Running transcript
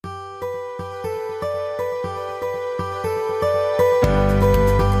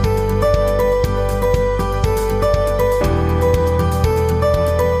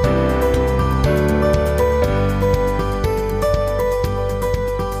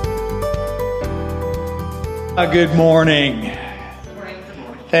Good morning.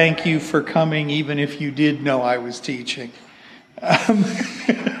 Thank you for coming, even if you did know I was teaching.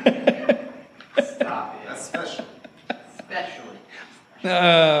 Especially.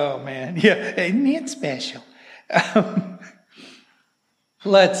 Oh, man. Yeah, isn't it special?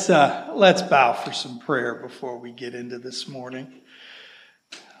 Let's bow for some prayer before we get into this morning.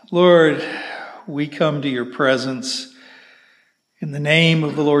 Lord, we come to your presence in the name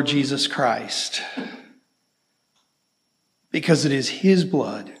of the Lord Jesus Christ, because it is his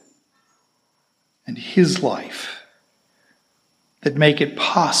blood and his life that make it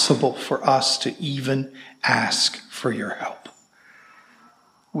possible for us to even ask for your help.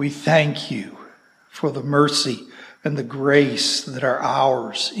 We thank you for the mercy and the grace that are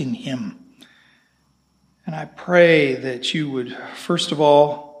ours in him. And I pray that you would, first of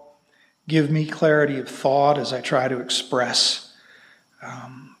all, give me clarity of thought as I try to express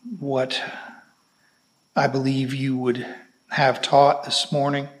what I believe you would have taught this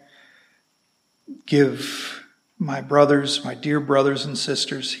morning. Give my brothers, my dear brothers and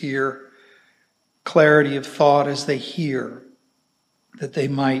sisters here, clarity of thought as they hear, that they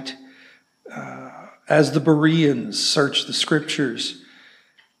might, as the Bereans, search the scriptures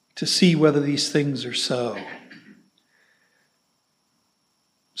to see whether these things are so.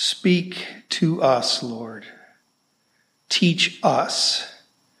 Speak to us, Lord. Teach us.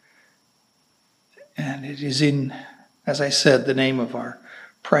 And it is in, as I said, the name of our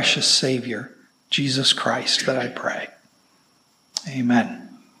precious Savior, Jesus Christ, that I pray. Amen.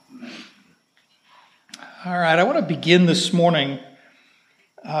 All right, I want to begin this morning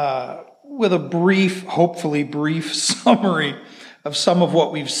with a brief, hopefully brief summary of some of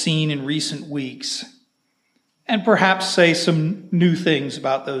what we've seen in recent weeks, and perhaps say some new things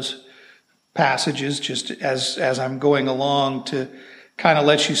about those passages just as I'm going along to kind of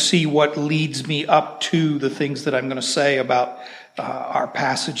let you see what leads me up to the things that I'm going to say about our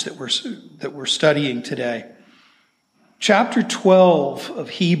passage that we're studying today. Chapter 12 of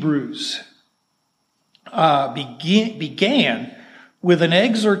Hebrews began with an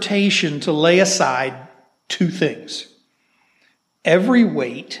exhortation to lay aside two things: every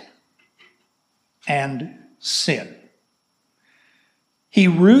weight and sin. He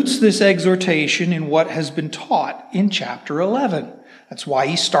roots this exhortation in what has been taught in chapter 11. That's why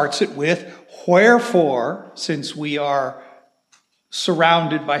he starts it with, "Wherefore, since we are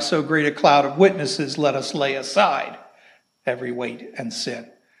surrounded by so great a cloud of witnesses, let us lay aside every weight and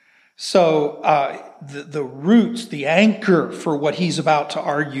sin." So the roots, the anchor for what he's about to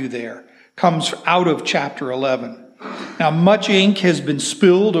argue there comes out of chapter 11. Now, much ink has been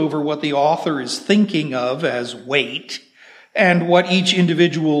spilled over what the author is thinking of as weight and what each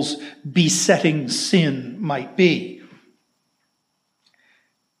individual's besetting sin might be.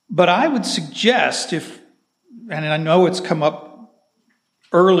 But I would suggest, and I know it's come up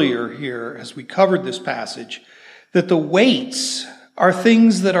earlier here as we covered this passage, that the weights are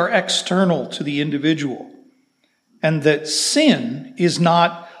things that are external to the individual, and that sin is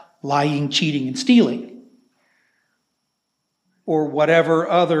not lying, cheating, and stealing, or whatever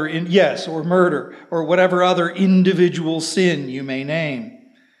other, or murder, or whatever other individual sin you may name.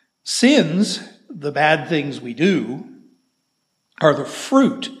 Sins, the bad things we do, are the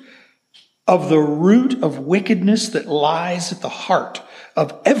fruit of the root of wickedness that lies at the heart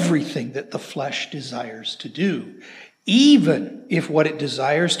of everything that the flesh desires to do, even if what it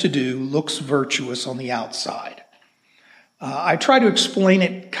desires to do looks virtuous on the outside. I try to explain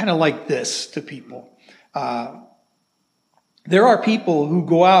it kind of like this to people. There are people who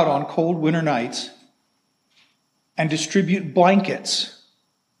go out on cold winter nights and distribute blankets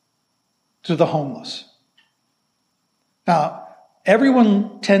to the homeless. Now,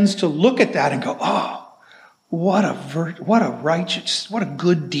 everyone tends to look at that and go, "Oh, what a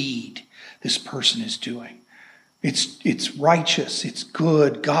good deed this person is doing. It's righteous, it's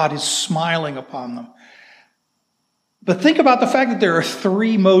good, God is smiling upon them." But think about the fact that there are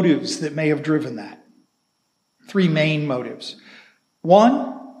three motives that may have driven that. Three main motives.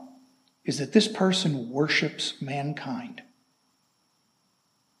 One is that this person worships mankind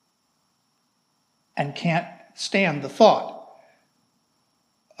and can't stand the thought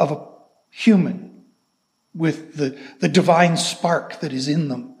of a human with the divine spark that is in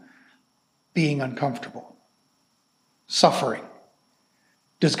them being uncomfortable, suffering.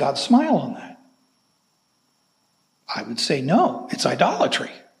 Does God smile on that? I would say no, it's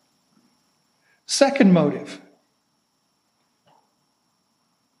idolatry. Second motive.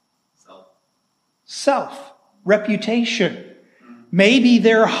 Self. Reputation. Maybe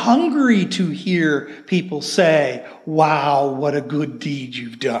they're hungry to hear people say, "Wow, what a good deed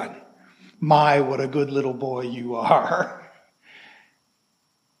you've done." My, what a good little boy you are.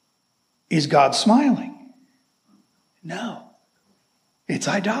 Is God smiling? No. It's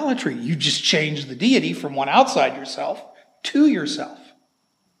idolatry. You just change the deity from one outside yourself to yourself.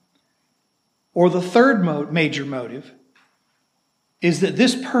 Or the third major motive is that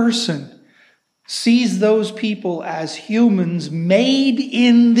this person sees those people as humans made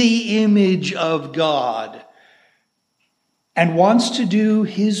in the image of God and wants to do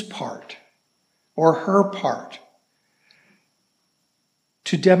his part or her part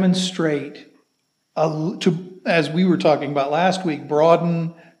to demonstrate, as we were talking about last week,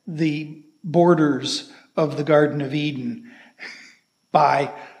 broaden the borders of the Garden of Eden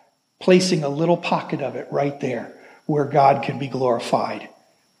by placing a little pocket of it right there where God can be glorified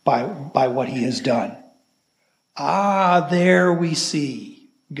by what he has done. There we see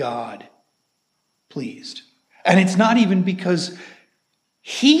God pleased. And it's not even because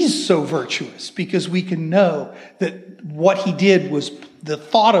he's so virtuous, because we can know that what he did was, the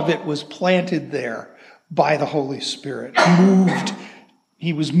thought of it was planted there by the Holy Spirit.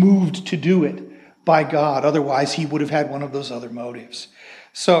 He was moved to do it by God. Otherwise, he would have had one of those other motives.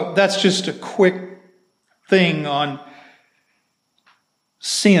 So that's just a quick thing on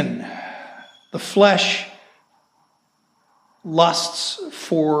sin. The flesh lusts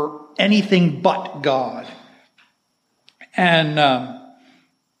for anything but God. And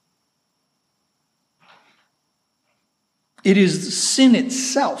it is sin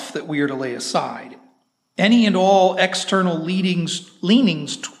itself that we are to lay aside. Any and all external leanings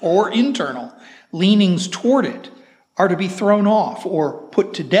or internal leanings toward it are to be thrown off or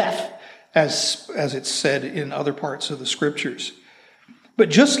put to death, as it's said in other parts of the scriptures. But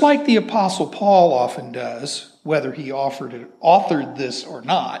just like the Apostle Paul often does, whether he authored this or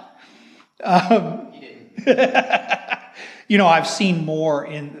not, I've seen more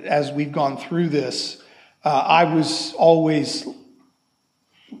as we've gone through this. I was always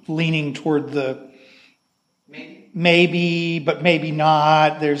leaning toward the maybe, but maybe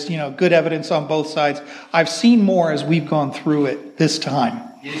not. There's, good evidence on both sides. I've seen more as we've gone through it this time.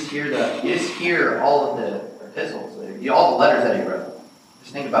 You just hear all of the epistles, all the letters that he wrote.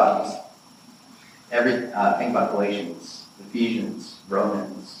 Just think about this. Think about Galatians, Ephesians,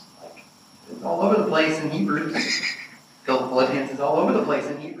 Romans. It's all over the place in Hebrews. Philippians is all over the place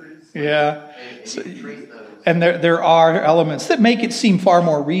in Hebrews. Yeah. You can trace those. And there are elements that make it seem far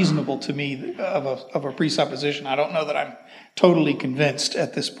more reasonable to me of a presupposition. I don't know that I'm totally convinced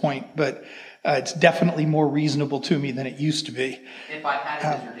at this point, but it's definitely more reasonable to me than it used to be. If I had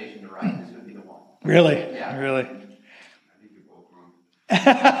a dissertation to write, this would be the one. Really? Yeah. Really? I think you're both wrong.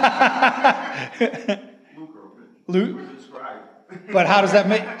 Luke? Luke was described. But how does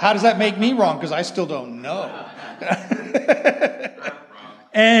that make me wrong? Because I still don't know.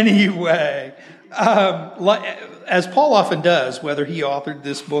 Anyway, as Paul often does, whether he authored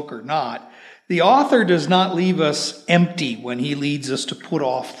this book or not, the author does not leave us empty when he leads us to put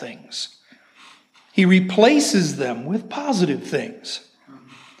off things. He replaces them with positive things.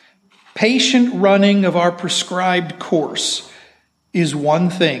 Patient running of our prescribed course is one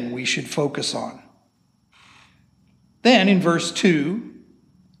thing we should focus on. Then in verse 2,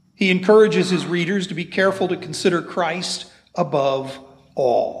 he encourages his readers to be careful to consider Christ above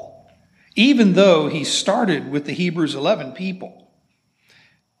all, even though he started with the Hebrews 11 people.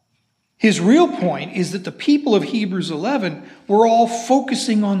 His real point is that the people of Hebrews 11 were all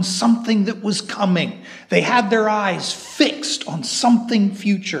focusing on something that was coming. They had their eyes fixed on something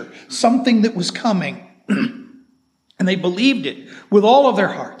future, something that was coming. And they believed it with all of their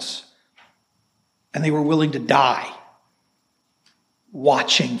hearts. And they were willing to die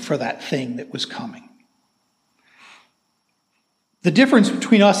watching for that thing that was coming. The difference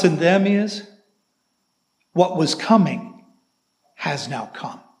between us and them is what was coming has now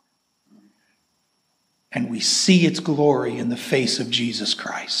come. And we see its glory in the face of Jesus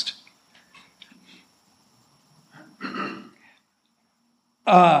Christ.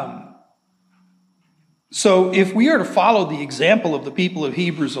 So if we are to follow the example of the people of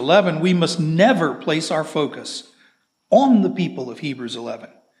Hebrews 11, we must never place our focus on the people of Hebrews 11.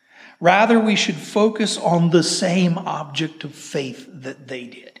 Rather, we should focus on the same object of faith that they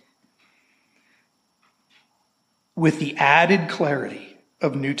did, with the added clarity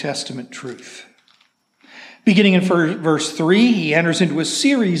of New Testament truth. Beginning in verse 3, he enters into a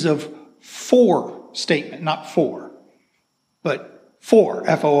series of four statements, not four, but four,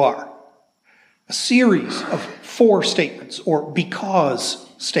 F-O-R. A series of four statements, or because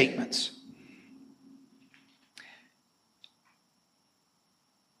statements.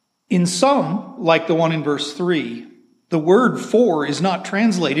 In some, like the one in verse 3, The word for is not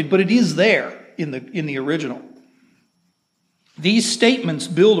translated, but it is there in the original. These statements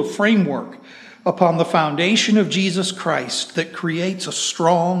build a framework upon the foundation of Jesus Christ that creates a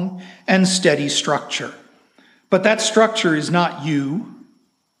strong and steady structure. But that structure is not you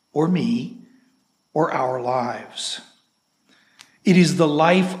or me or our lives. It is the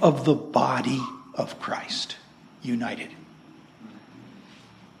life of the body of Christ, united.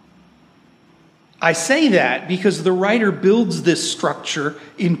 I say that because the writer builds this structure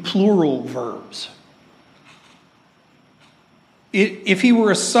in plural verbs. If he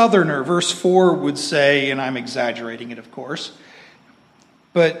were a southerner, verse 4 would say, and I'm exaggerating it, of course,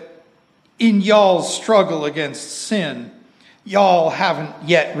 but in y'all's struggle against sin, y'all haven't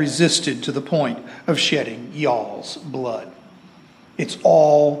yet resisted to the point of shedding y'all's blood. It's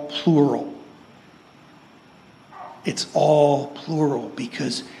all plural. It's all plural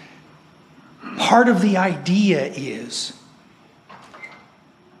because part of the idea is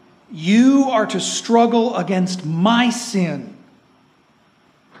you are to struggle against my sin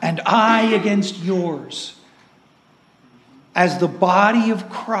and I against yours as the body of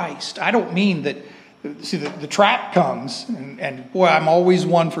Christ. I don't mean that, see, the trap comes, and boy, I'm always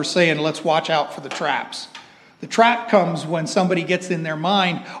one for saying, let's watch out for the traps. The trap comes when somebody gets in their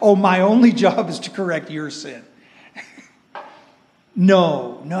mind, oh, my only job is to correct your sin.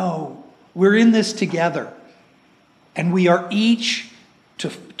 No. We're in this together. And we are each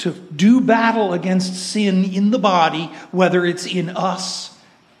to do battle against sin in the body, whether it's in us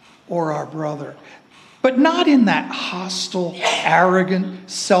or our brother. But not in that hostile, arrogant,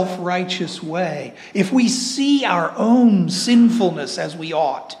 self-righteous way. If we see our own sinfulness as we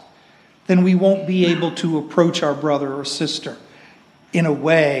ought, then we won't be able to approach our brother or sister in a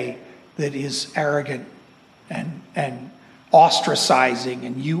way that is arrogant and ostracizing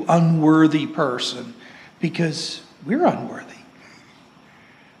and you unworthy person, because we're unworthy.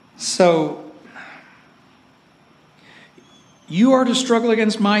 So you are to struggle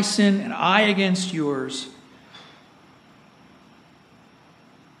against my sin and I against yours.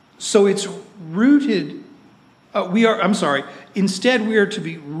 So it's rooted, instead we are to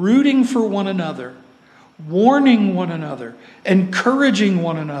be rooting for one another, warning one another, encouraging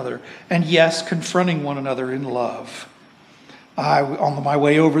one another, and yes, confronting one another in love. On my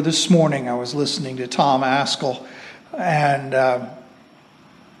way over this morning, I was listening to Tom Askell, and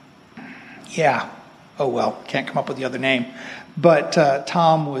can't come up with the other name. But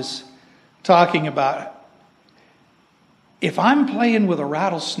Tom was talking about, if I'm playing with a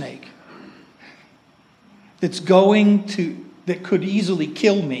rattlesnake that could easily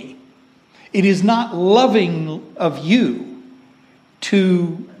kill me, it is not loving of you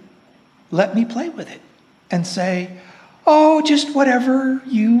to let me play with it and say, oh, just whatever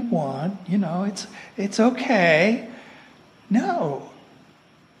you want, it's okay. No.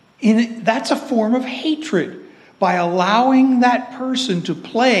 That's a form of hatred, by allowing that person to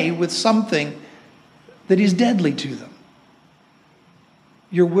play with something that is deadly to them.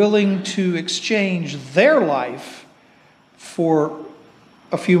 You're willing to exchange their life for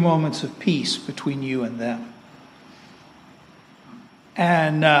a few moments of peace between you and them.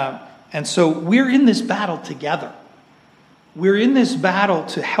 And so we're in this battle together. We're in this battle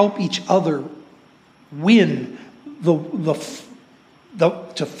to help each other win to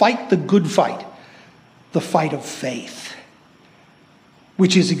fight the good fight, the fight of faith,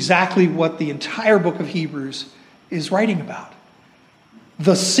 which is exactly what the entire book of Hebrews is writing about.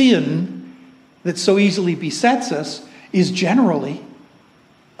 The sin that so easily besets us is generally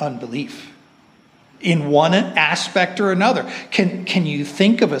unbelief in one aspect or another. Can you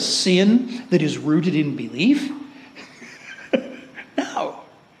think of a sin that is rooted in belief? No.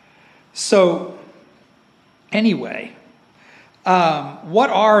 So, anyway, what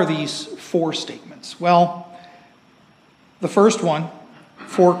are these four statements? Well, the first one,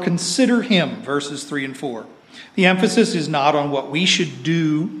 for consider him, verses 3 and 4. The emphasis is not on what we should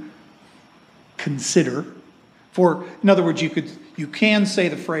do, consider. In other words, you can say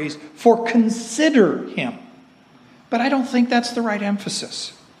the phrase, for consider him. But I don't think that's the right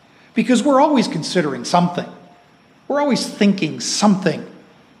emphasis. Because we're always considering something. We're always thinking something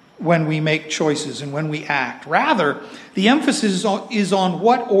when we make choices and when we act. Rather, the emphasis is on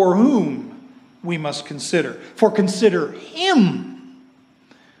what or whom we must consider. For consider him.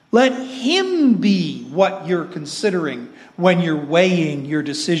 Let him be what you're considering when you're weighing your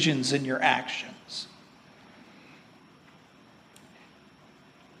decisions and your actions.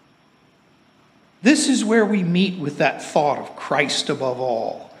 This is where we meet with that thought of Christ above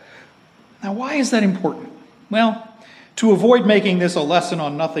all. Now, why is that important? Well, to avoid making this a lesson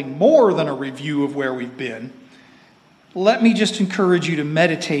on nothing more than a review of where we've been, let me just encourage you to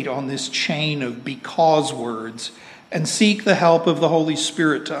meditate on this chain of because words and seek the help of the Holy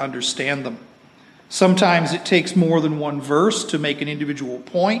Spirit to understand them. Sometimes it takes more than one verse to make an individual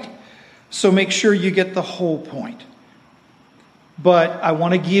point, so make sure you get the whole point. But I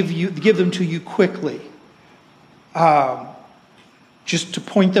want to give them to you quickly, just to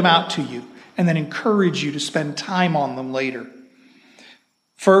point them out to you, and then encourage you to spend time on them later.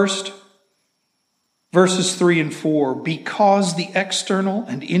 First, verses 3 and 4, because the external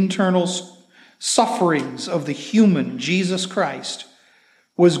and internal sufferings of the human Jesus Christ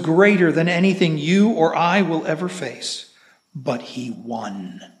was greater than anything you or I will ever face, but he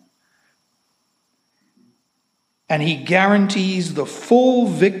won. And he guarantees the full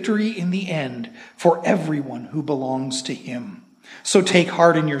victory in the end for everyone who belongs to him. So take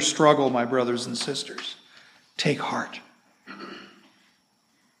heart in your struggle, my brothers and sisters. Take heart.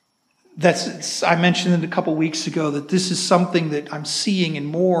 I mentioned it a couple weeks ago that this is something that I'm seeing in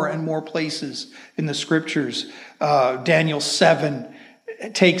more and more places in the scriptures. Daniel 7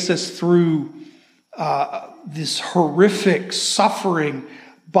 takes us through this horrific suffering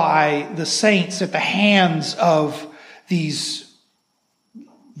by the saints at the hands of these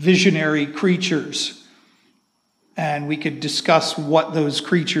visionary creatures. And we could discuss what those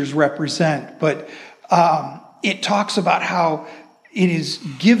creatures represent. But it talks about how it is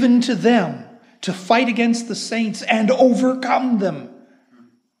given to them to fight against the saints and overcome them.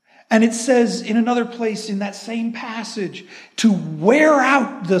 And it says in another place in that same passage to wear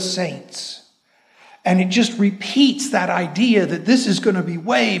out the saints. And it just repeats that idea that this is going to be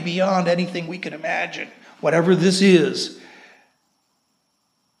way beyond anything we can imagine, whatever this is.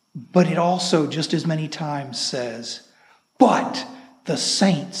 But it also just as many times says, but the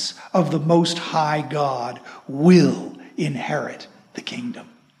saints of the Most High God will inherit the kingdom.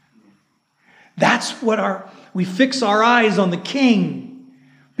 That's what we fix our eyes on the King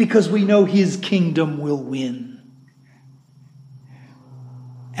because we know his kingdom will win.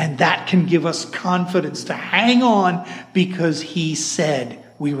 And that can give us confidence to hang on because he said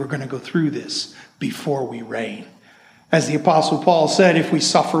we were going to go through this before we reign. As the Apostle Paul said, if we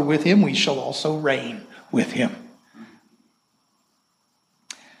suffer with him, we shall also reign with him.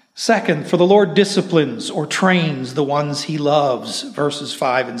 Second, for the Lord disciplines or trains the ones he loves, verses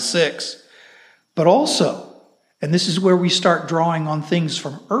 5 and 6. But also, and this is where we start drawing on things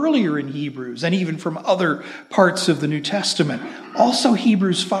from earlier in Hebrews and even from other parts of the New Testament. Also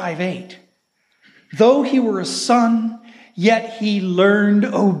Hebrews 5:8. Though he were a son, yet he learned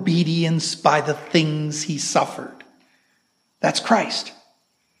obedience by the things he suffered. That's Christ.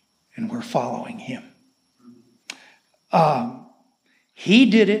 And we're following him. He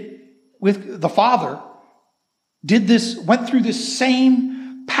did it with the Father, went through this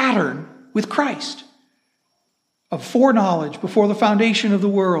same pattern with Christ of foreknowledge before the foundation of the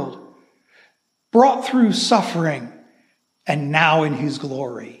world, brought through suffering, and now in his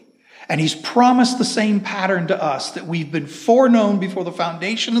glory. And he's promised the same pattern to us, that we've been foreknown before the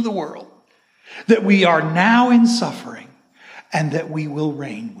foundation of the world, that we are now in suffering, and that we will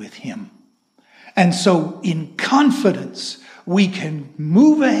reign with him. And so in confidence, we can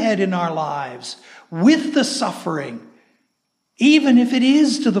move ahead in our lives with the suffering, even if it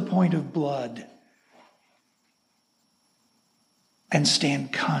is to the point of blood, and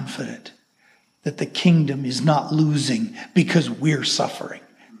stand confident that the kingdom is not losing because we're suffering.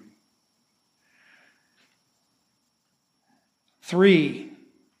 3,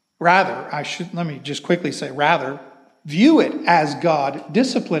 let me just quickly say, view it as God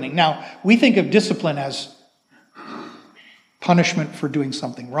disciplining. Now, we think of discipline as punishment for doing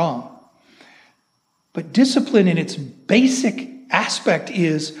something wrong. But discipline in its basic aspect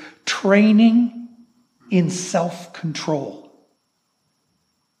is training in self-control.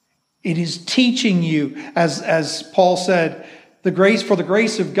 It is teaching you, as Paul said, the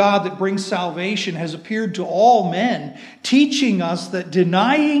grace of God that brings salvation has appeared to all men, teaching us that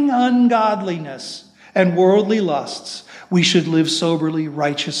denying ungodliness and worldly lusts, we should live soberly,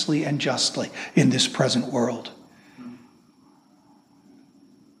 righteously, and justly in this present world.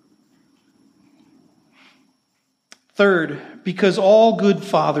 Third, because all good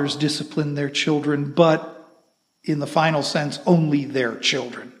fathers discipline their children, but in the final sense, only their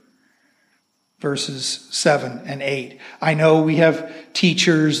children. Verses 7 and 8. I know we have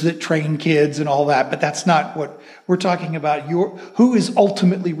teachers that train kids and all that, but that's not what we're talking about. Who is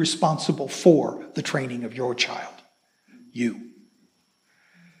ultimately responsible for the training of your child? You.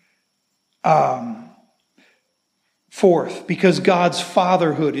 Fourth, because God's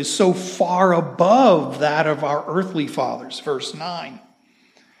fatherhood is so far above that of our earthly fathers. Verse 9.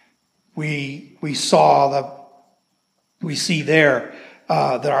 We saw We see there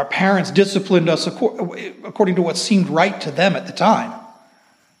that our parents disciplined us according to what seemed right to them at the time.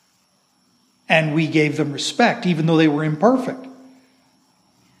 And we gave them respect, even though they were imperfect.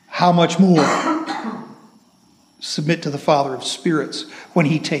 How much more submit to the Father of spirits when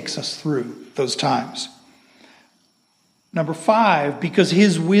he takes us through those times? Number 5, because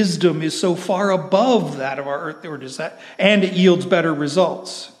his wisdom is so far above that of our earthly and it yields better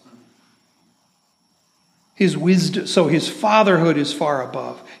results. His wisdom, so his fatherhood is far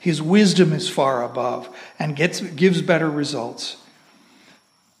above. His wisdom is far above and gives better results.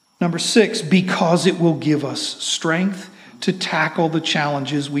 Number 6, because it will give us strength to tackle the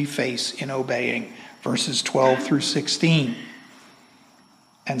challenges we face in obeying. Verses 12 through 16.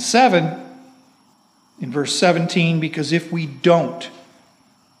 And 7, in verse 17, because if we don't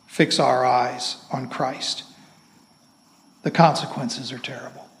fix our eyes on Christ, the consequences are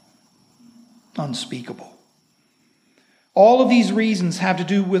terrible, unspeakable. All of these reasons have to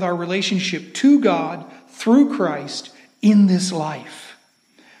do with our relationship to God through Christ in this life.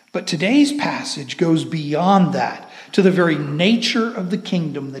 But today's passage goes beyond that to the very nature of the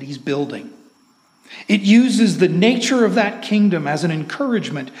kingdom that he's building. It uses the nature of that kingdom as an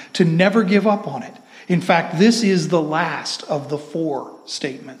encouragement to never give up on it. In fact, this is the last of the 4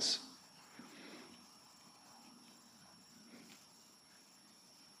 statements.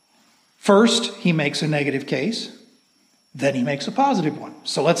 First, he makes a negative case. Then he makes a positive one.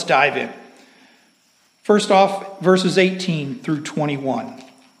 So let's dive in. First off, verses 18 through 21.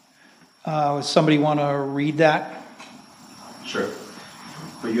 Somebody want to read that? Sure.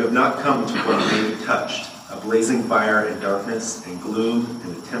 For you have not come to what may be touched, a blazing fire and darkness and gloom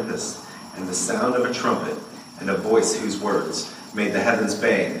and a tempest and the sound of a trumpet and a voice whose words made the heavens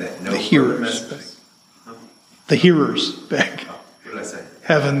beg that no further messages. The hearers beg. Oh, what did I say?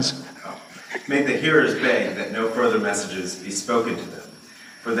 Heavens. Made the hearers beg that no further messages be spoken to them,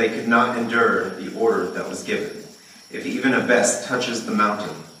 for they could not endure the order that was given. If even a beast touches the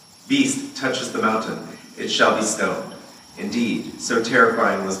mountain, it shall be stoned. Indeed, so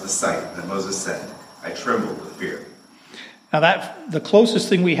terrifying was the sight that Moses said, I trembled with fear. Now the closest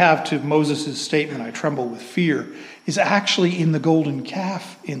thing we have to Moses' statement, I tremble with fear, is actually in the golden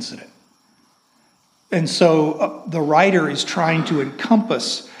calf incident. And so the writer is trying to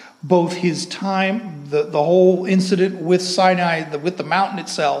encompass both his time, the whole incident with Sinai, with the mountain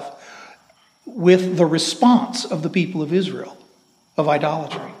itself, with the response of the people of Israel, of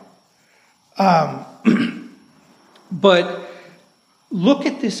idolatry. But look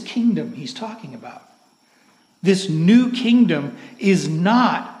at this kingdom he's talking about. This new kingdom is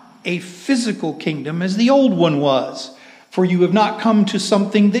not a physical kingdom as the old one was, for you have not come to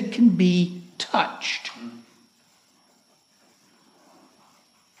something that can be touched.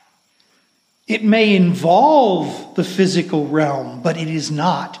 It may involve the physical realm, but it is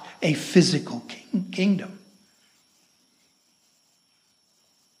not a physical kingdom.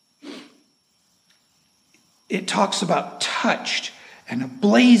 It talks about touched and a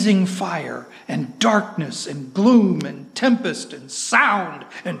blazing fire and darkness and gloom and tempest and sound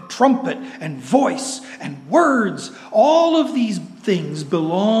and trumpet and voice and words. All of these things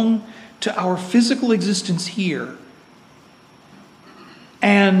belong to our physical existence here.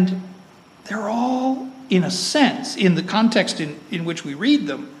 And they're all, in a sense, in the context in which we read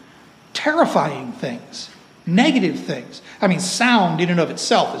them, terrifying things, negative things. I mean, sound in and of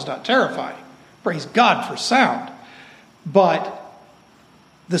itself is not terrifying. Praise God for sound. But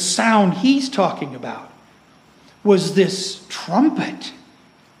the sound he's talking about was this trumpet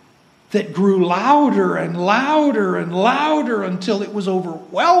that grew louder and louder and louder until it was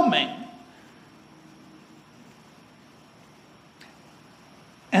overwhelming.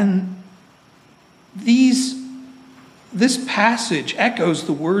 And this passage echoes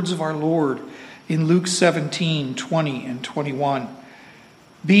the words of our Lord in Luke 17, 20 and 21.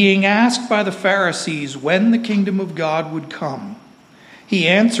 Being asked by the Pharisees when the kingdom of God would come, he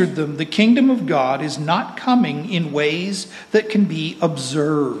answered them, the kingdom of God is not coming in ways that can be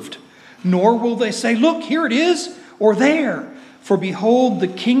observed, nor will they say, look, here it is, or there. For behold, the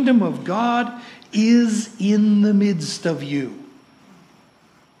kingdom of God is in the midst of you.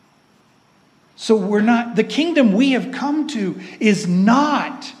 So the kingdom we have come to is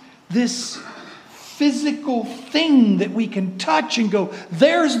not this physical thing that we can touch and go,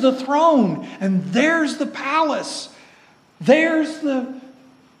 there's the throne and there's the palace. There's the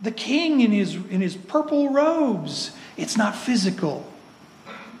king in his purple robes. It's not physical.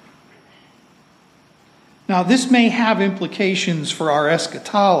 Now, this may have implications for our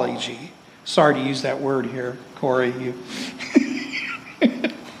eschatology. Sorry to use that word here, Corey. I'm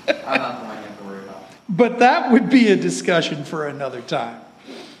not the one you have to worry about. But that would be a discussion for another time.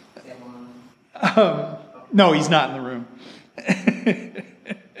 No, he's not in the room.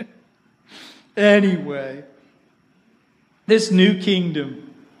 Anyway, this new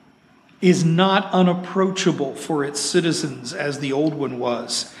kingdom is not unapproachable for its citizens as the old one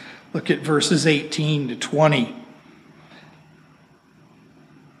was. Look at verses 18 to 20.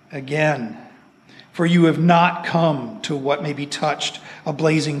 Again, for you have not come to what may be touched, a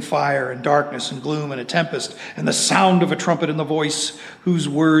blazing fire and darkness and gloom and a tempest and the sound of a trumpet and the voice whose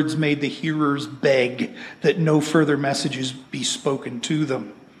words made the hearers beg that no further messages be spoken to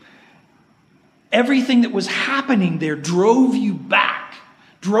them. Everything that was happening there drove you back,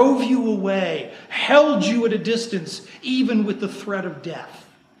 drove you away, held you at a distance, even with the threat of death.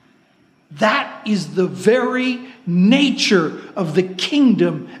 That is the very nature of the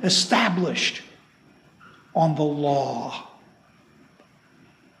kingdom established on the law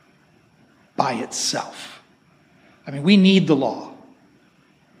by itself. I mean, we need the law.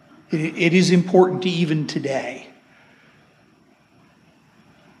 It is important to even today.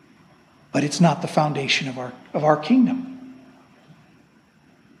 But it's not the foundation of our kingdom.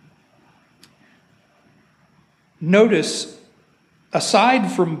 Notice, aside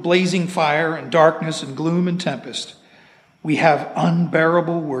from blazing fire and darkness and gloom and tempest, we have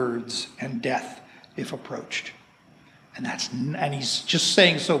unbearable words and death if approached. And he's just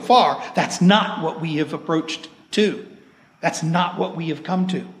saying so far, that's not what we have approached to. That's not what we have come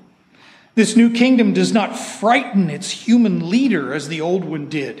to. This new kingdom does not frighten its human leader as the old one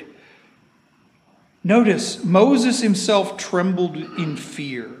did. Notice, Moses himself trembled in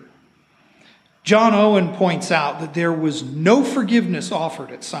fear. John Owen points out that there was no forgiveness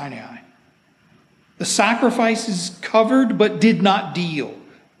offered at Sinai. The sacrifices covered but did not deal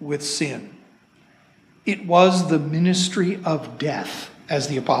with sin. It was the ministry of death, as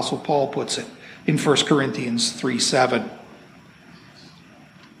the Apostle Paul puts it in 1 Corinthians 3:7.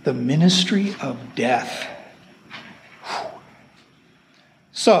 The ministry of death.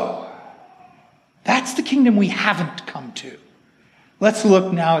 So, that's the kingdom we haven't come to. Let's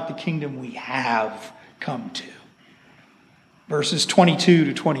look now at the kingdom we have come to. Verses 22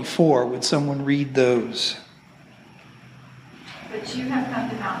 to 24. Would someone read those? But you have come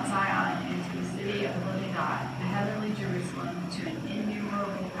to Mount Zion and to the city of the living God, the heavenly Jerusalem, to an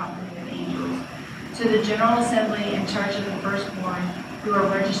innumerable company of angels, to the general assembly in charge of the firstborn, who are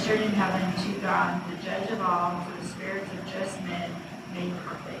registered in heaven, to God, the judge of all, to the spirits of just men made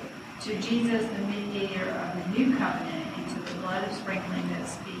perfect, to Jesus, the mediator of the new covenant, and to the blood of sprinkling that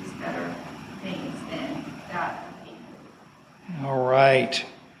speaks better things than that of Abel. All right.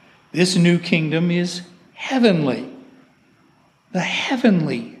 This new kingdom is heavenly. The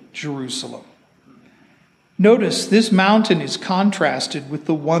heavenly Jerusalem. Notice this mountain is contrasted with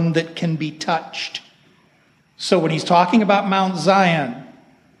the one that can be touched. So when he's talking about Mount Zion,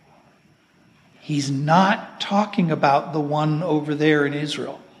 he's not talking about the one over there in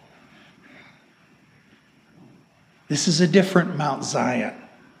Israel. This is a different Mount Zion.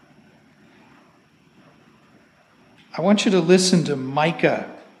 I want you to listen to Micah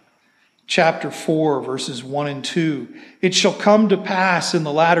chapter 4, verses 1 and 2. It shall come to pass in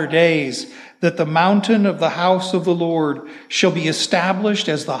the latter days that the mountain of the house of the Lord shall be established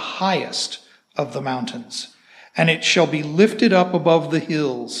as the highest of the mountains, and it shall be lifted up above the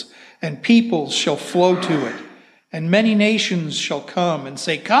hills, and peoples shall flow to it, and many nations shall come and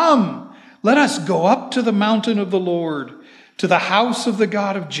say, Come, let us go up to the mountain of the Lord, to the house of the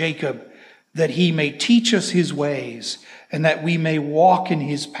God of Jacob, that he may teach us his ways, and that we may walk in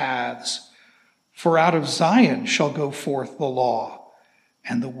his paths. For out of Zion shall go forth the law,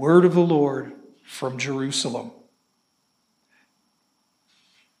 and the word of the Lord from Jerusalem.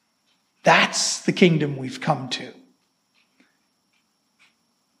 That's the kingdom we've come to.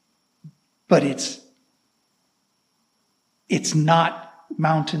 But it's not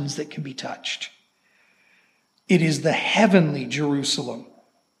mountains that can be touched. It is the heavenly Jerusalem.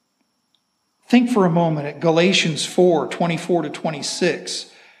 Think for a moment at Galatians 4, 24 to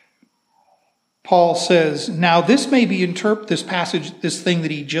 26. Paul says, Now this may be this passage, this thing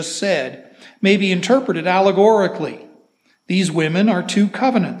that he just said, may be interpreted allegorically. These women are two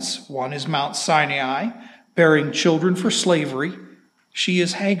covenants. One is Mount Sinai, bearing children for slavery. She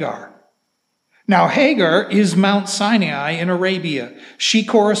is Hagar. Now Hagar is Mount Sinai in Arabia. She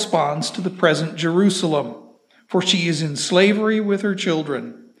corresponds to the present Jerusalem, for she is in slavery with her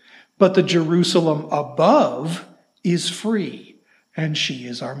children. But the Jerusalem above is free, and she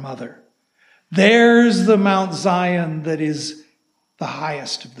is our mother. There's the Mount Zion that is the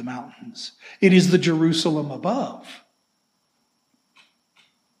highest of the mountains. It is the Jerusalem above.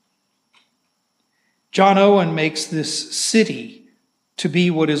 John Owen makes this city to be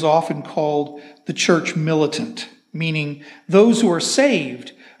what is often called the church militant, meaning those who are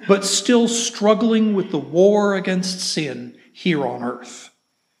saved, but still struggling with the war against sin here on earth.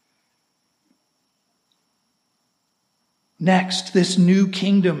 Next, this new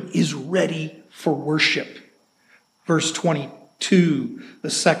kingdom is ready for worship. Verse 22,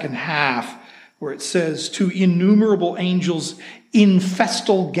 the second half, where it says, to innumerable angels in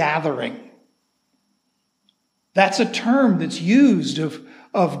festal gathering. That's a term that's used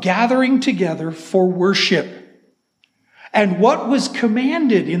of gathering together for worship. And what was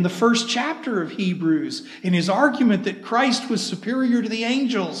commanded in the first chapter of Hebrews, in his argument that Christ was superior to the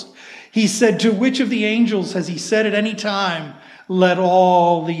angels, he said, to which of the angels has he said at any time, let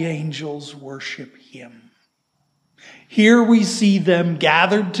all the angels worship him? Here we see them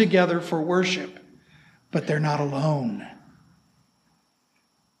gathered together for worship, but they're not alone.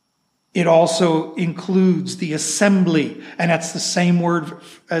 It also includes the assembly, and that's the same word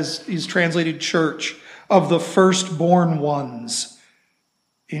as is translated church, of the firstborn ones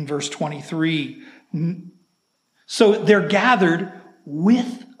in verse 23. So they're gathered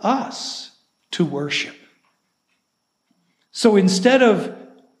with us to worship. So instead of,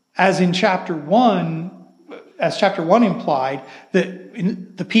 as chapter 1 implied,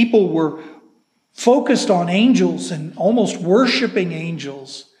 that the people were focused on angels and almost worshiping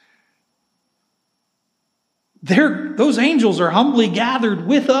angels, those angels are humbly gathered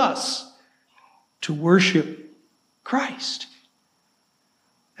with us to worship Christ,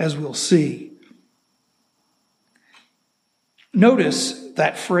 as we'll see. Notice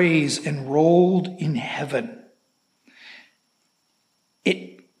that phrase, enrolled in heaven.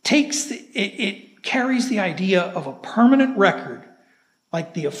 It carries the idea of a permanent record,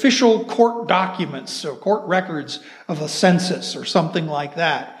 like the official court documents or court records of a census or something like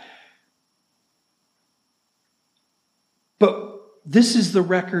that. But this is the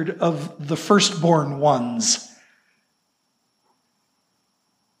record of the firstborn ones.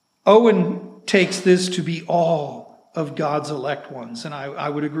 Owen takes this to be all of God's elect ones, and I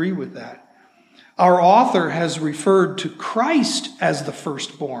would agree with that. Our author has referred to Christ as the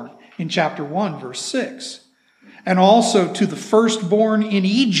firstborn in chapter 1, verse 6, and also to the firstborn in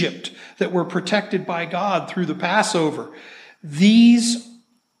Egypt that were protected by God through the Passover. These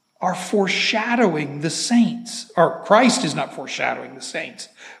are foreshadowing the saints. Or Christ is not foreshadowing the saints,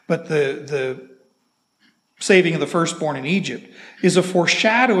 but the saving of the firstborn in Egypt is a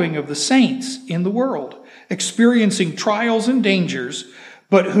foreshadowing of the saints in the world, experiencing trials and dangers,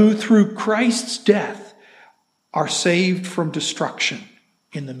 but who through Christ's death are saved from destruction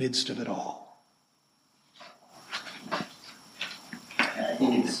in the midst of it all. I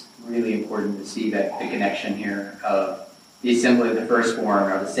think it's really important to see that the connection here of the assembly of the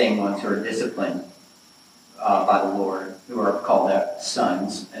firstborn are the same ones who are disciplined by the Lord, who are called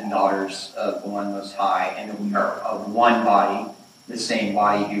sons and daughters of the One Most High, and we are of one body, the same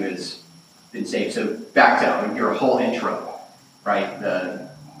body who has been saved. So back to your whole intro, right?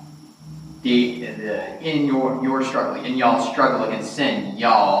 In your struggle, in y'all's struggle against sin,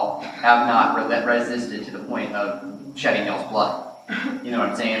 y'all have not resisted to the point of shedding y'all's blood. You know what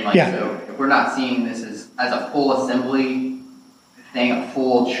I'm saying? So if we're not seeing this as a full assembly thing, a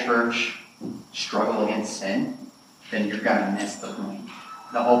full church struggle against sin, then you're going to miss the point.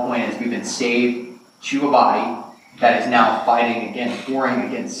 The whole point is we've been saved to a body that is now fighting against, warring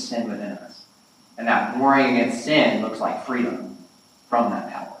against sin within us. And that warring against sin looks like freedom from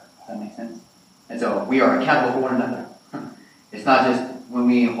that power. Does that make sense? And so we are accountable for one another. It's not just when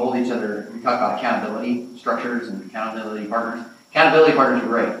we hold each other, we talk about accountability structures and accountability partners. Accountability partners are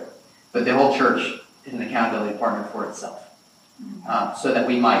great, but the whole church is an accountability partner for itself, so that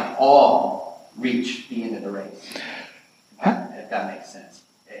we might all reach the end of the race, if that makes sense.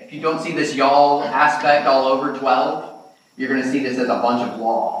 If you don't see this y'all aspect all over 12, you're going to see this as a bunch of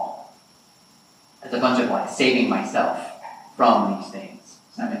law, as a bunch of saving myself from these things.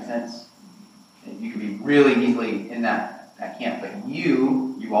 Does that make sense? You can be really easily in that camp, but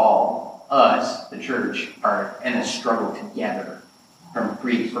you all, us, the church, are in a struggle together for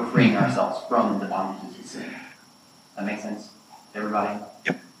freeing ourselves from the bondages of sin. That makes sense to everybody?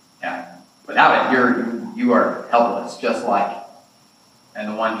 Yep. Yeah. Without it, you are helpless, just like, and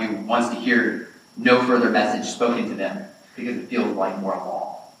the one who wants to hear no further message spoken to them because it feels like more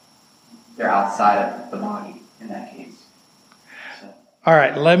law. They're outside of the body in that case. All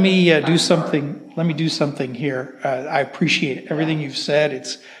right, let me do something. Let me do something here. I appreciate everything you've said.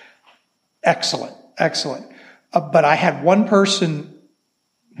 It's excellent. But I had one person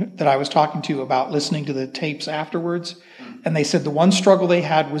that I was talking to about listening to the tapes afterwards, and they said the one struggle they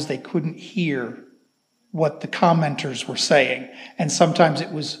had was they couldn't hear what the commenters were saying. And sometimes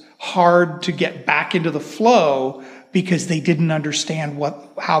it was hard to get back into the flow because they didn't understand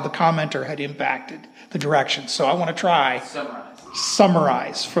how the commenter had impacted the direction. So I want to try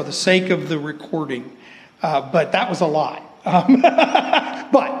summarize for the sake of the recording. But that was a lot.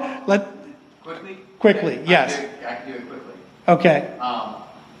 But quickly, okay. yes. I can do it quickly. Okay.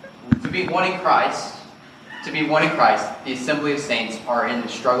 To be one in Christ, the assembly of saints are in the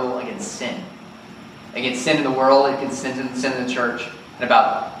struggle against sin. Against sin in the world, against sin in the church, and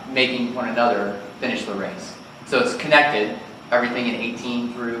about making one another finish the race. So it's connected. Everything in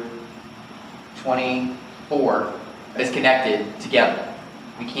 18 through 24 is connected together.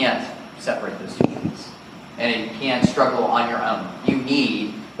 We can't separate those two things. And you can't struggle on your own. You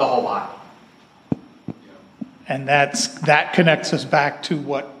need the whole body. And that connects us back to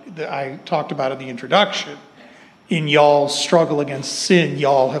what I talked about in the introduction. In y'all's struggle against sin,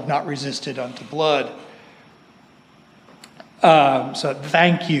 y'all have not resisted unto blood. So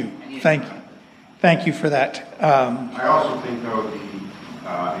thank you for that. I also think, though,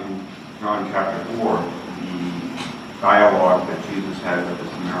 in John chapter 4, the dialogue that Jesus had with the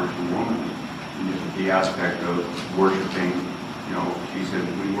Samaritan woman, the aspect of worshiping, she said,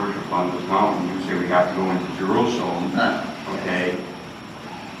 we worship on this mountain. You say we have to go into Jerusalem. Okay.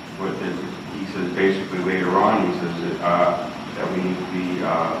 But he says basically later on, he says that we need to be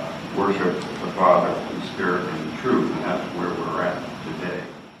worship the Father in spirit and in truth, and that's where we're at today.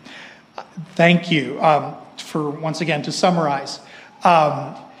 Thank you for once again to summarize.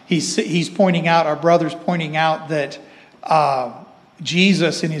 He's pointing out, our brother's pointing out that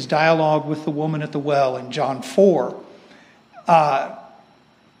Jesus in his dialogue with the woman at the well in John 4,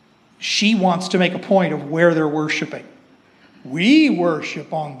 she wants to make a point of where they're worshiping. We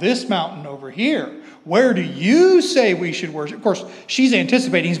worship on this mountain over here. Where do you say we should worship? Of course, she's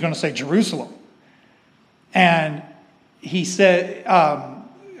anticipating he's going to say Jerusalem. And he said,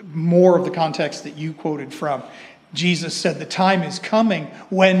 more of the context that you quoted from, Jesus said, the time is coming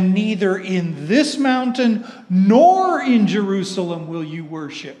when neither in this mountain nor in Jerusalem will you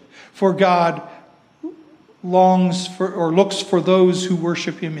worship. For God longs for or looks for those who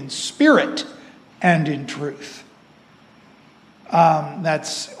worship him in spirit and in truth.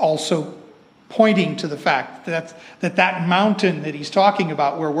 That's also pointing to the fact that mountain that he's talking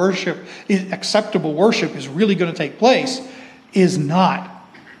about where acceptable worship is really going to take place is not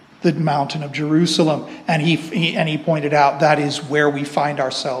the mountain of Jerusalem. And he pointed out that is where we find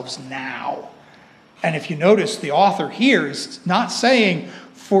ourselves now. And if you notice, the author here is not saying,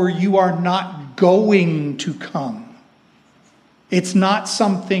 for you are not going to come. It's not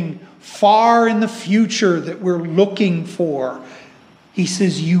something far in the future that we're looking for. He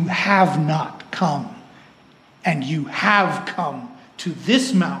says, you have not come. And you have come to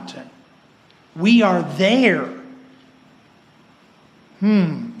this mountain. We are there.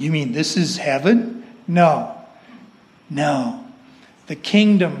 You mean this is heaven? No. The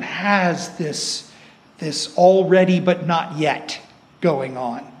kingdom has this already but not yet going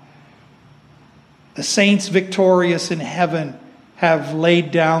on. The saints victorious in heaven have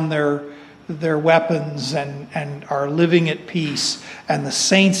laid down their weapons and are living at peace. And the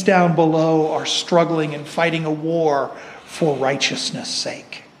saints down below are struggling and fighting a war for righteousness'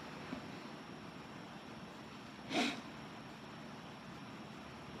 sake.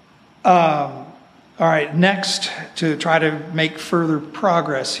 All right, next, to try to make further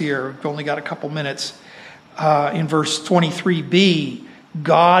progress here, we've only got a couple minutes. In verse 23b,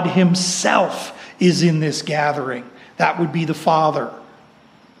 God himself is in this gathering. That would be the Father.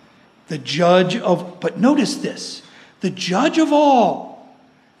 The judge of, but notice this, the judge of all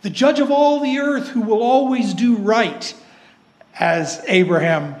the earth who will always do right, as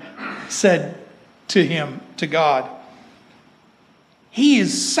Abraham said to God. He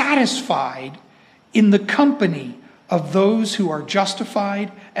is satisfied in the company of those who are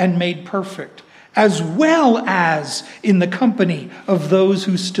justified and made perfect, as well as in the company of those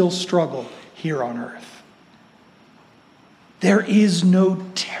who still struggle here on earth. There is no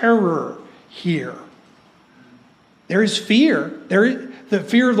terror here. There is fear. The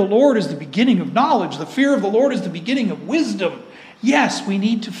fear of the Lord is the beginning of knowledge. The fear of the Lord is the beginning of wisdom. Yes, we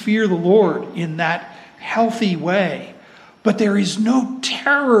need to fear the Lord in that healthy way. But there is no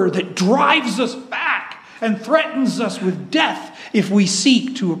terror that drives us back and threatens us with death if we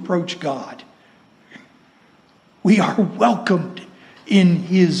seek to approach God. We are welcomed in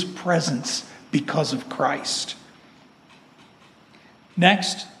his presence because of Christ.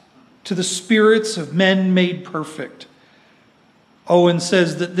 Next, to the spirits of men made perfect. Owen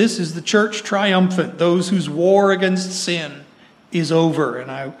says that this is the church triumphant, those whose war against sin is over,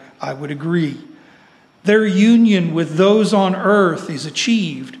 and I would agree. Their union with those on earth is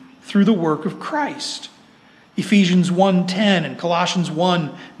achieved through the work of Christ. Ephesians 1:10 and Colossians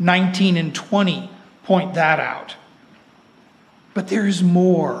 1:19 and 20 point that out. But there is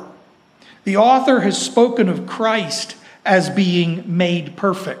more. The author has spoken of Christ as being made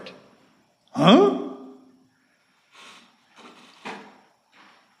perfect. Huh?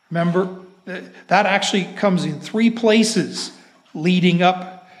 Remember, that actually comes in 3 places leading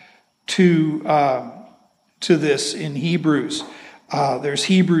up to this in Hebrews. There's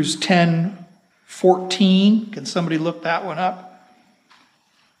Hebrews 10:14. Can somebody look that one up?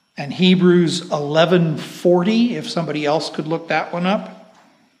 And Hebrews 11:40, if somebody else could look that one up.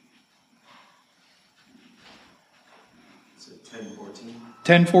 So 10:14.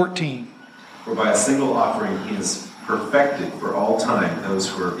 10:14. For by a single offering he has perfected for all time those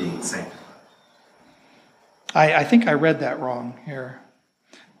who are being sanctified. I think I read that wrong here.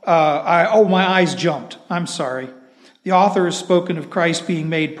 My eyes jumped. I'm sorry. The author has spoken of Christ being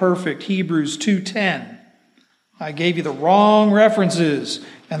made perfect. Hebrews 2:10. I gave you the wrong references.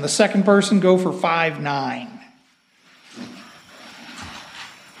 And the second person go for 5:9.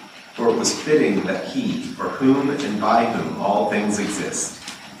 For it was fitting that he, for whom and by whom all things exist,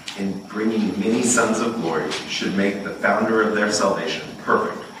 in bringing many sons of glory, should make the founder of their salvation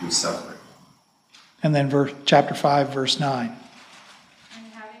perfect through suffering. And then chapter 5, verse 9. And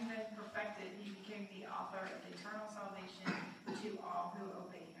having been perfected, he became the author of eternal salvation to all who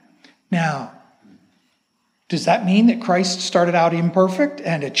obey him. Now, does that mean that Christ started out imperfect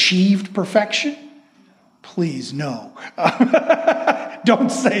and achieved perfection? Please, no.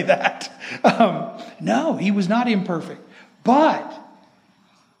 Don't say that. No, he was not imperfect. But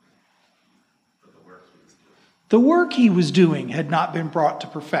the work he was doing had not been brought to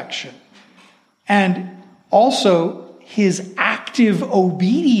perfection. And also, his active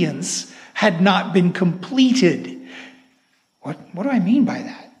obedience had not been completed. What do I mean by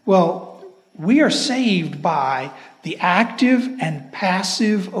that? Well, we are saved by the active and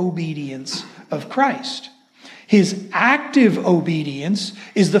passive obedience of Christ. His active obedience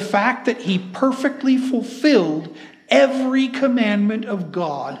is the fact that he perfectly fulfilled every commandment of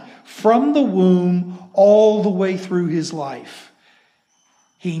God from the womb all the way through his life.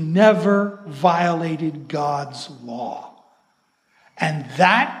 He never violated God's law. And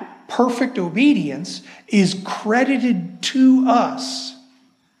that perfect obedience is credited to us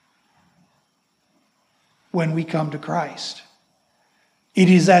when we come to Christ. It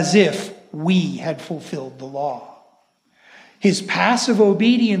is as if we had fulfilled the law. His passive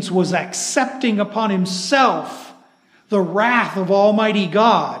obedience was accepting upon himself the wrath of Almighty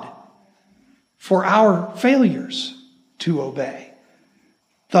God for our failures to obey,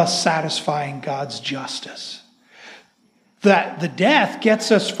 thus satisfying God's justice. That the death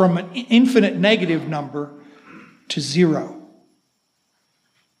gets us from an infinite negative number to 0.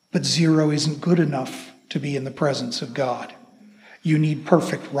 But 0 isn't good enough to be in the presence of God. You need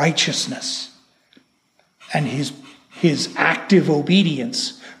perfect righteousness. And his active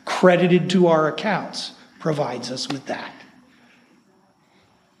obedience, credited to our accounts, provides us with that.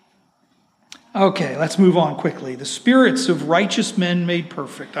 Okay, let's move on quickly. The spirits of righteous men made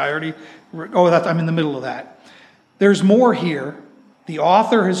perfect. I'm in the middle of that. There's more here. The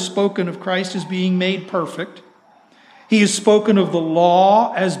author has spoken of Christ as being made perfect. He has spoken of the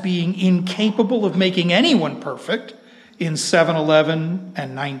law as being incapable of making anyone perfect in 7:11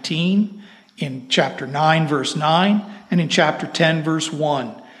 and 19, in chapter 9, verse 9, and in chapter 10, verse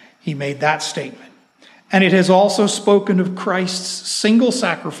 1. He made that statement. And it has also spoken of Christ's single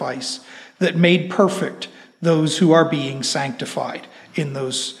sacrifice that made perfect those who are being sanctified in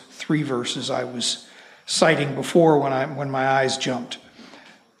those 3 verses I was citing before when my eyes jumped.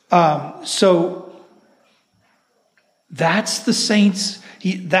 So that's the saints.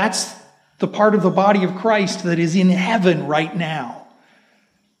 That's the part of the body of Christ that is in heaven right now.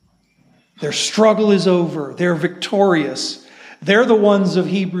 Their struggle is over. They're victorious. They're the ones of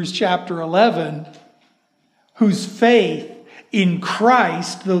Hebrews chapter 11 whose faith in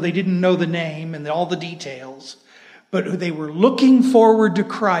Christ, though they didn't know the name and all the details, but they were looking forward to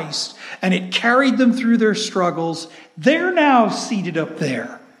Christ, and it carried them through their struggles. They're now seated up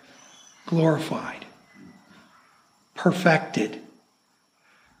there, glorified, perfected.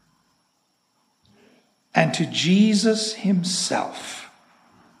 And to Jesus himself.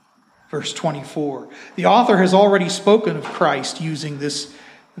 Verse 24. The author has already spoken of Christ using this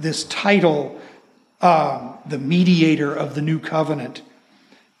title, the mediator of the new covenant,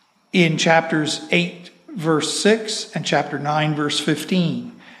 in chapters 8, verse 6 and chapter 9, verse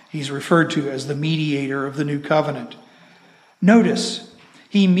 15. He's referred to as the mediator of the new covenant. Notice,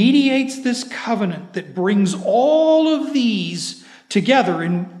 He mediates this covenant that brings all of these together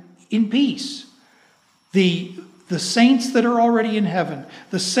in peace. The saints that are already in heaven,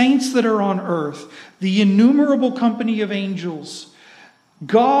 the saints that are on earth, the innumerable company of angels,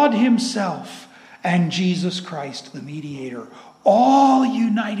 God himself, and Jesus Christ, the mediator, all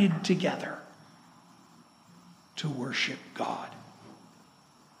united together to worship God.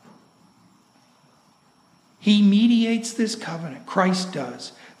 He mediates this covenant, Christ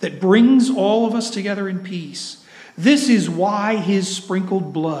does, that brings all of us together in peace. This is why his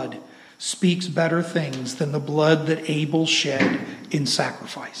sprinkled blood speaks better things than the blood that Abel shed in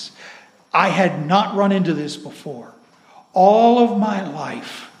sacrifice. I had not run into this before. All of my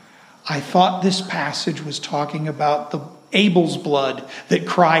life, I thought this passage was talking about the Abel's blood that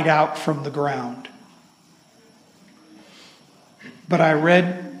cried out from the ground. But I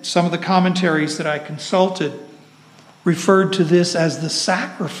read some of the commentaries that I consulted referred to this as the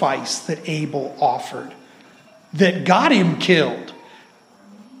sacrifice that Abel offered that got him killed.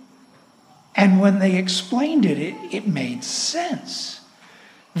 And when they explained it, it made sense.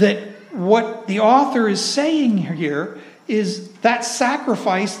 That what the author is saying here is that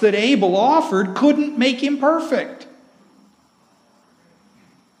sacrifice that Abel offered couldn't make him perfect.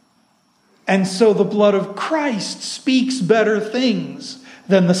 And so the blood of Christ speaks better things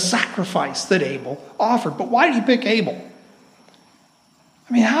than the sacrifice that Abel offered. But why did he pick Abel?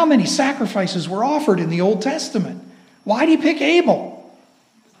 I mean, how many sacrifices were offered in the Old Testament? Why did he pick Abel?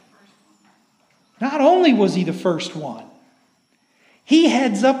 Not only was he the first one, he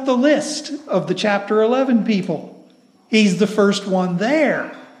heads up the list of the chapter 11 people. He's the first one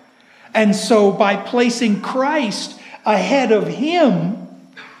there. And so by placing Christ ahead of him,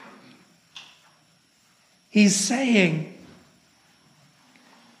 he's saying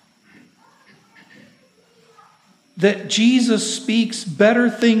that Jesus speaks better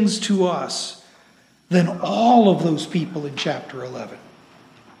things to us than all of those people in chapter 11.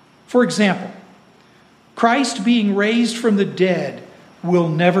 For example, Christ being raised from the dead will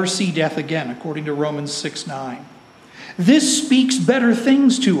never see death again, according to Romans 6:9. This speaks better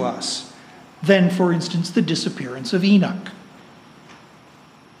things to us than, for instance, the disappearance of Enoch.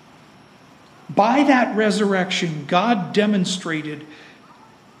 By that resurrection, God demonstrated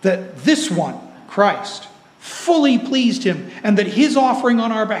that this one, Christ, fully pleased him and that his offering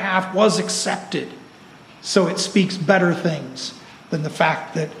on our behalf was accepted. So it speaks better things than the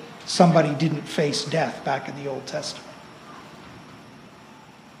fact that somebody didn't face death back in the Old Testament.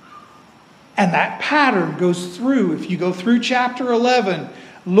 And that pattern goes through, if you go through chapter 11,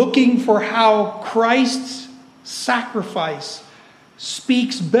 looking for how Christ's sacrifice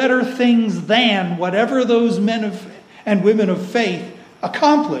speaks better things than whatever those men and women of faith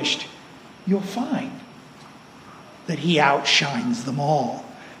accomplished, you'll find that he outshines them all.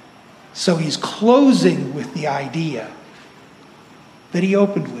 So he's closing with the idea that he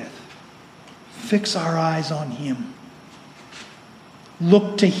opened with. Fix our eyes on him.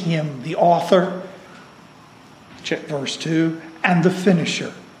 Look to him, the author, verse 2, and the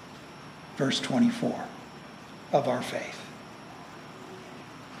finisher, verse 24, of our faith.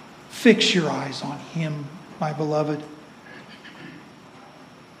 Fix your eyes on him, my beloved.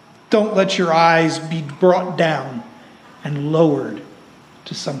 Don't let your eyes be brought down and lowered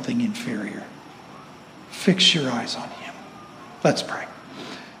to something inferior. Fix your eyes on him. Let's pray.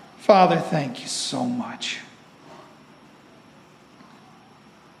 Father, thank you so much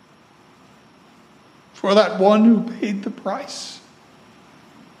for that one who paid the price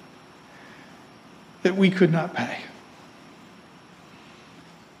that we could not pay,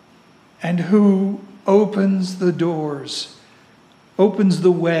 and who opens the doors, opens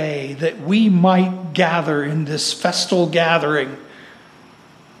the way that we might gather in this festal gathering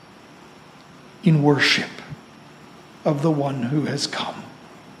in worship of the one who has come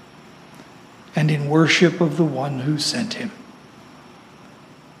and in worship of the one who sent him.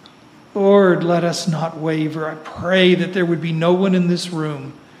 Lord, let us not waver. I pray that there would be no one in this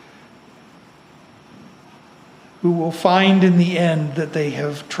room who will find in the end that they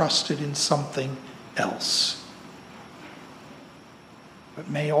have trusted in something else. But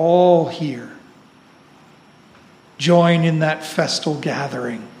may all here join in that festal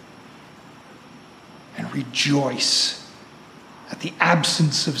gathering and rejoice at the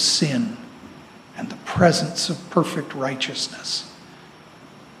absence of sin and the presence of perfect righteousness.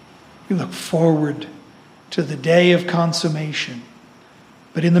 We look forward to the day of consummation.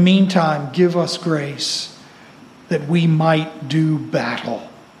 But in the meantime, give us grace that we might do battle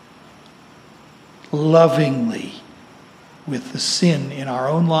lovingly with the sin in our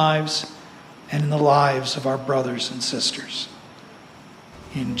own lives and in the lives of our brothers and sisters.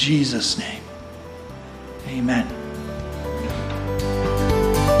 In Jesus' name, amen.